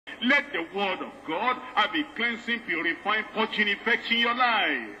Let the word of God have a cleansing, purifying, purging effect in your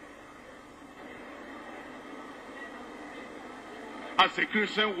life. As a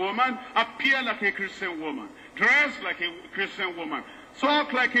Christian woman, appear like a Christian woman. Dress like a Christian woman.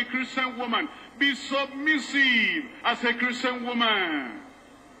 Talk like a Christian woman. Be submissive as a Christian woman.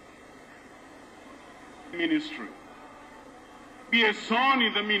 Ministry. Be a son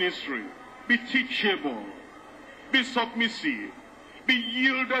in the ministry. Be teachable. Be submissive. Be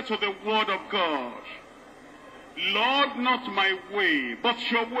yielded to the word of God. Lord, not my way,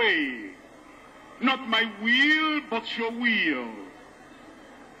 but your way. Not my will, but your will.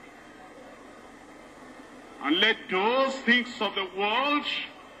 And let those things of the world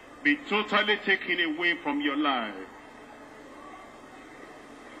be totally taken away from your life.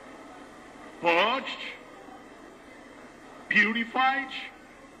 Purged, purified,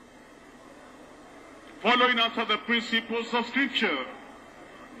 following after the principles of Scripture.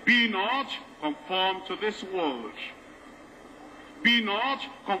 Be not conformed to this world. Be not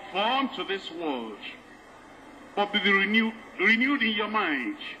conformed to this world, but be renewed in your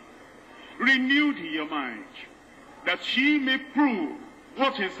mind. Renewed in your mind, that ye may prove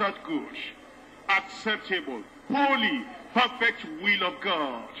what is that good, acceptable, holy, perfect will of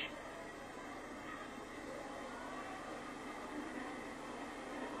God.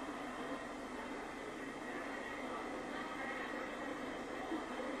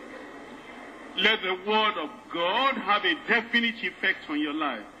 Let the word of God have a definite effect on your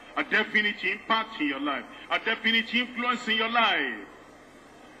life, a definite impact in your life, a definite influence in your life.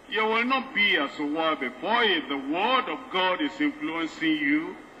 You will not be as you were before if the word of God is influencing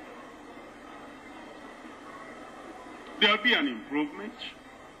you. There will be an improvement.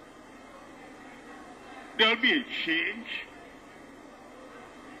 There will be a change.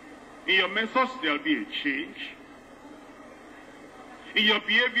 In your methods, there will be a change. In your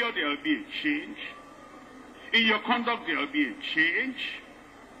behavior, there will be a change. In your conduct, there will be a change.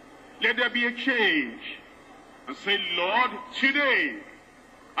 Let there be a change. And say, Lord, today,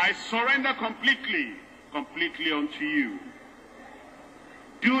 I surrender completely unto you.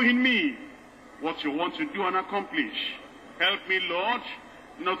 Do in me what you want to do and accomplish. Help me, Lord,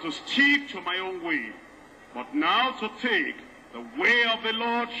 not to stick to my own way, but now to take the way of the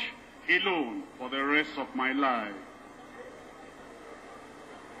Lord alone for the rest of my life.